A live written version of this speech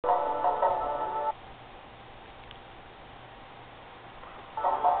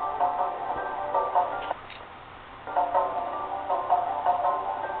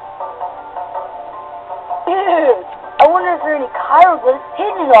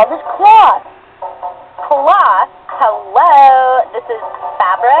doing all this cloth? Cloth? Hello, this is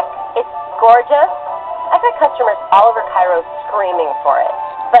fabric. It's gorgeous. I've got customers all over Cairo screaming for it,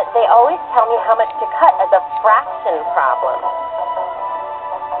 but they always tell me how much to cut as a fraction problem.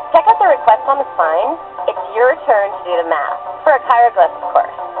 Check out the request on the spine. It's your turn to do the math, for a chiroglyph, of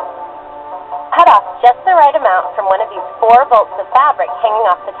course. Cut off just the right amount from one of these 4 bolts of fabric hanging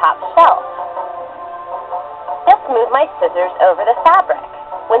off the top shelf. Just move my scissors over the fabric.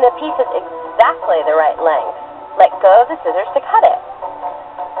 When the piece is exactly the right length, let go of the scissors to cut it.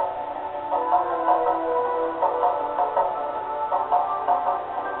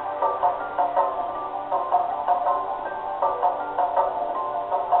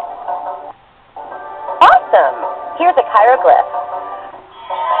 Awesome! Here's a chiroglyph.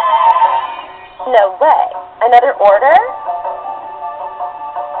 No way. Another order?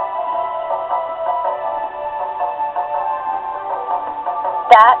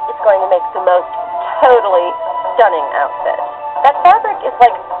 That is going to make the most totally stunning outfit. That fabric is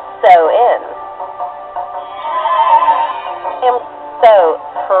like so in. I am so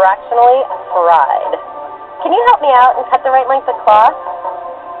fractionally fried. Can you help me out and cut the right length of cloth?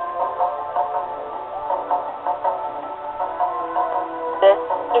 This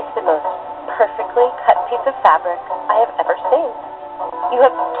is the most perfectly cut piece of fabric I have ever seen. You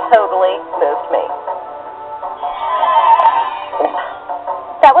have totally moved me.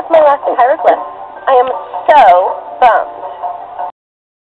 That was my last hieroglyph. I am so bummed.